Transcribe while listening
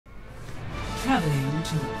Traveling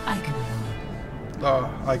to Eichenwald.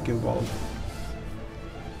 Eichenwald.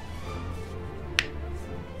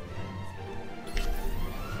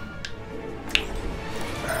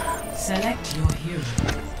 Select your hero.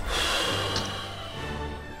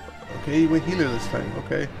 Okay, we're healer this time,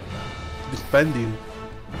 okay. Defending.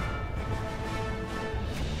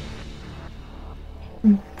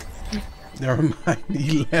 Never mind,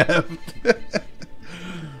 he left.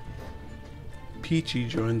 Peachy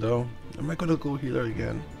joined though. Am I gonna go healer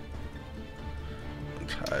again? I'm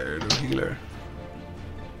tired of healer.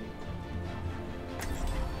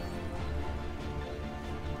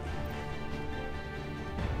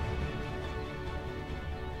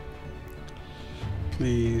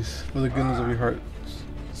 Please, for the goodness of your heart,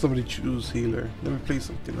 somebody choose healer. Let me play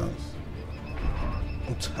something else.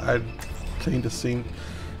 I'm tired of playing the same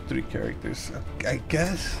 3 characters. I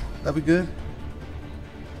guess that'd be good.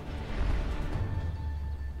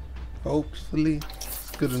 Hopefully, it's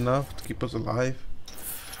good enough to keep us alive.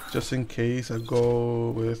 Just in case I go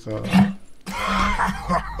with I'm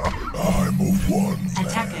a one.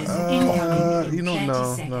 Attackers incoming. you know,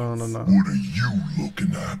 no. What are you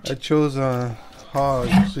looking at? I chose Hog,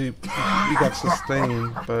 so he got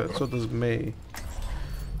sustained, but so does Mei.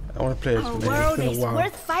 I want to play as Mei. It's been a while.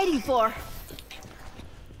 Worth fighting for.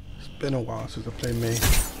 It's been a while since I played Mei.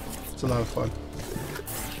 It's a lot of fun.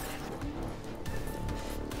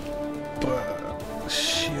 But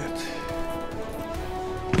shit.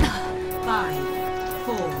 5,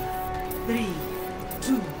 4, 3,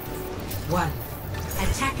 2, 1.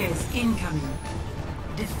 Attackers incoming.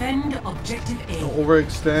 Defend objective A. Don't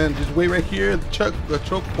overextend. Just wait right here at the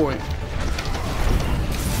choke point.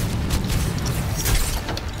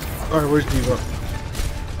 Alright, where's Diva?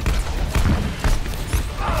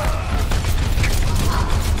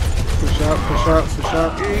 Push out, push out, push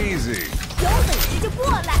out. Easy.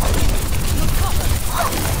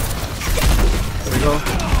 There we go.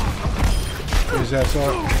 Get his ass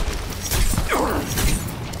out.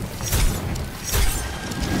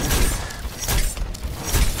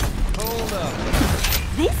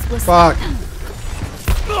 This was Fuck.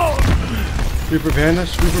 Reaper behind us.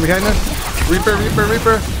 Reaper behind us. Reaper, Reaper,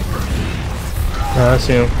 Reaper. I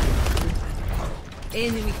see him.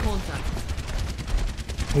 enemy contact.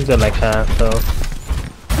 He's at like half, so.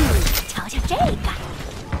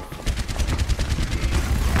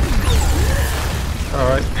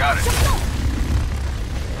 Alright. Got it.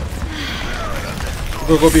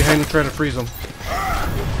 We'll go behind and try to freeze him.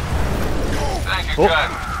 Thank you, Oh.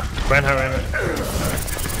 Gun. Ran her.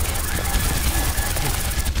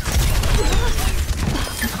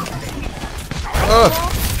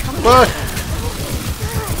 Fuck!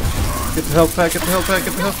 Get the health pack, get the health pack,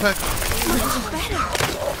 get the health pack.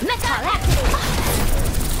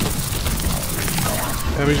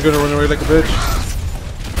 Enemy's gonna run away like a bitch.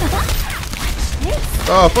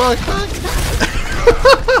 Oh, fuck!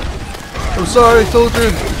 I'm sorry,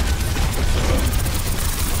 soldier!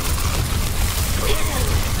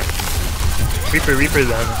 Reaper's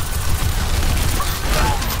down.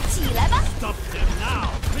 Stop them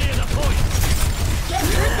now! Clear the point!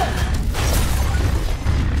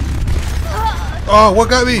 Oh, what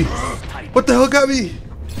got me? What the hell got me?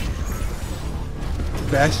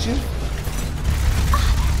 Bastion?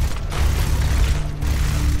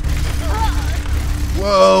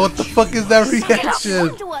 Whoa, what the fuck is that reaction?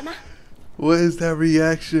 What is that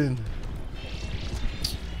reaction?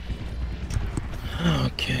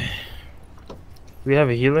 Okay. We have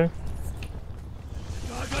a healer?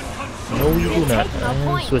 No, we do not.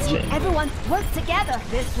 I'm switching. Everyone work together.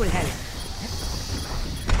 This will help.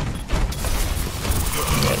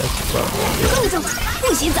 Yeah, that's the problem.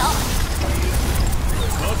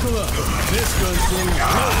 Buckle up! This goes through.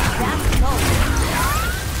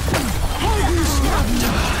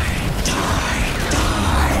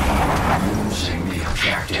 Losing the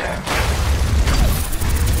objective.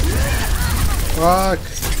 Fuck.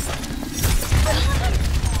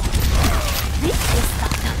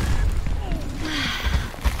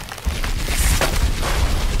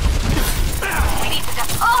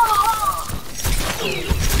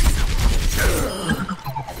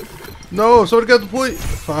 No, somebody got the point.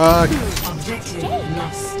 Fuck. Objective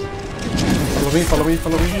lost. Follow me, follow me,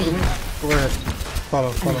 follow me, follow me. Go ahead.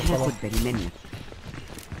 Follow, follow, follow.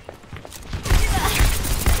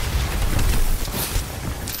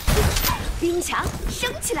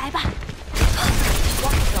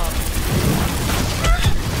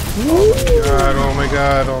 God, oh my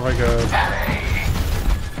god, oh my god.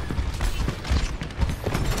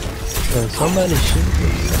 Somebody shoot me.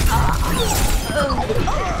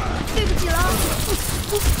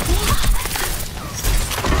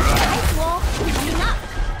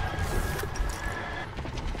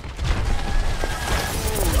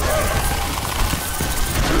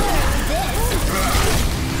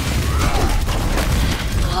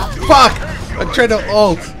 tried to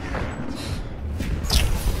ult.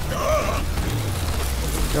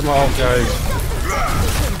 Come on, guys.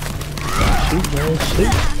 Shoot, man,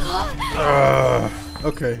 shoot.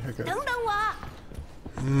 Okay.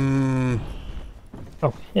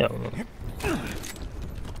 Oh, yeah.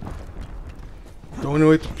 The only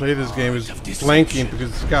way to play this game is flanking because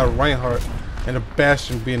it's got Reinhardt and a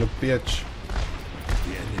Bastion being a bitch.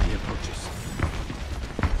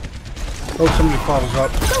 Oh, somebody follows up.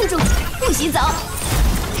 公主，不许走！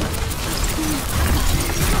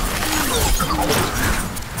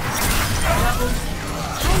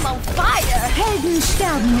 I'm on fire! Helden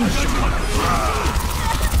sterben nicht!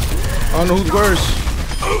 I don't know who's worse.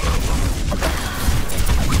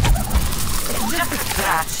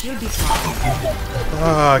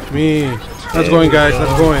 Fuck me. Let's going, guys.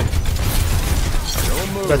 Let's going.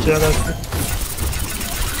 Gotcha, gotcha.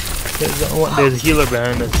 There's a healer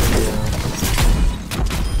behind us.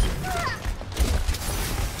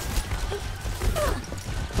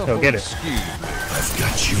 Yo, get it. I've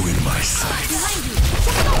got you in my sights.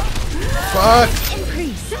 Fuck.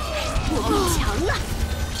 Increase! 我更强了！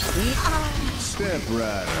 Step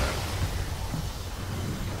right up.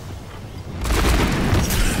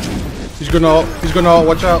 He's gonna ult.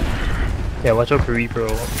 Watch out. Yeah, watch out for Reaper.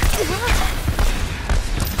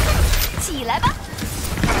 起来吧！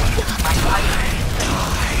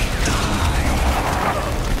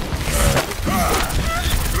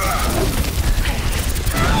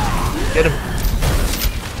 Get him.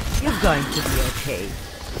 You're going to be okay.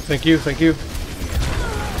 Thank you.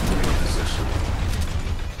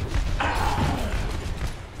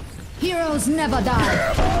 Heroes never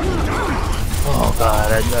die. Oh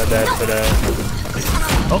god, I got that for that.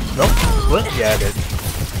 Oh, no. What? Yeah, I did.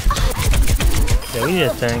 Yeah, we need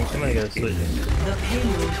a tank. Somebody gotta switch. The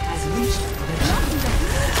payload has reached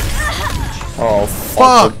the Oh,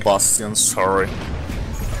 Fuck. fuck, Bastion, sorry.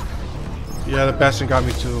 Yeah, the Bastion got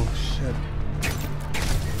me too. Shit.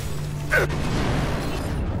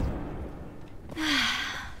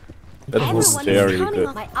 That was Everyone very is coming good.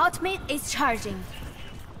 on. My ultimate is charging.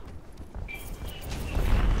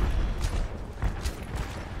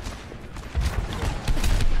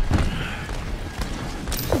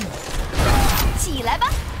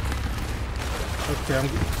 Okay, I'm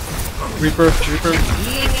Reaper.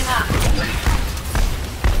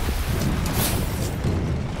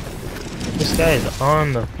 This guy is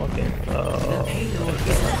on the fucking. Oh.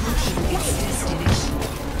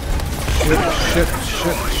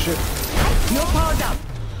 Shit. You're powered up.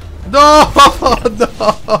 No!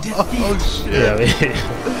 Oh shit. Yeah,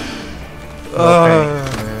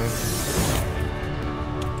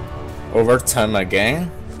 we. Overtime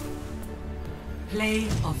again? play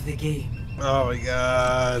of the game. Oh my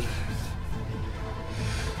god.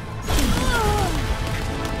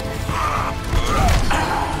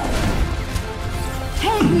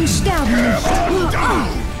 Helden sterben nicht.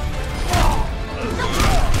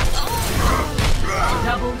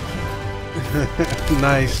 Double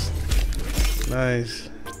Nice.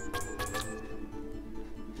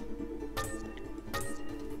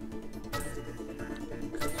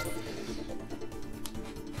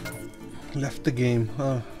 Left the game,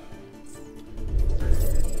 huh?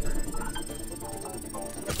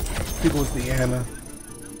 I think it was Diana.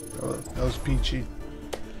 That was Peachy.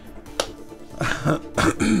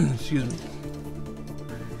 Excuse me.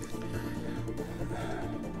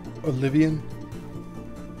 Olivian?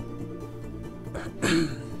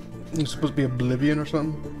 It's supposed to be Oblivion or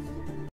something?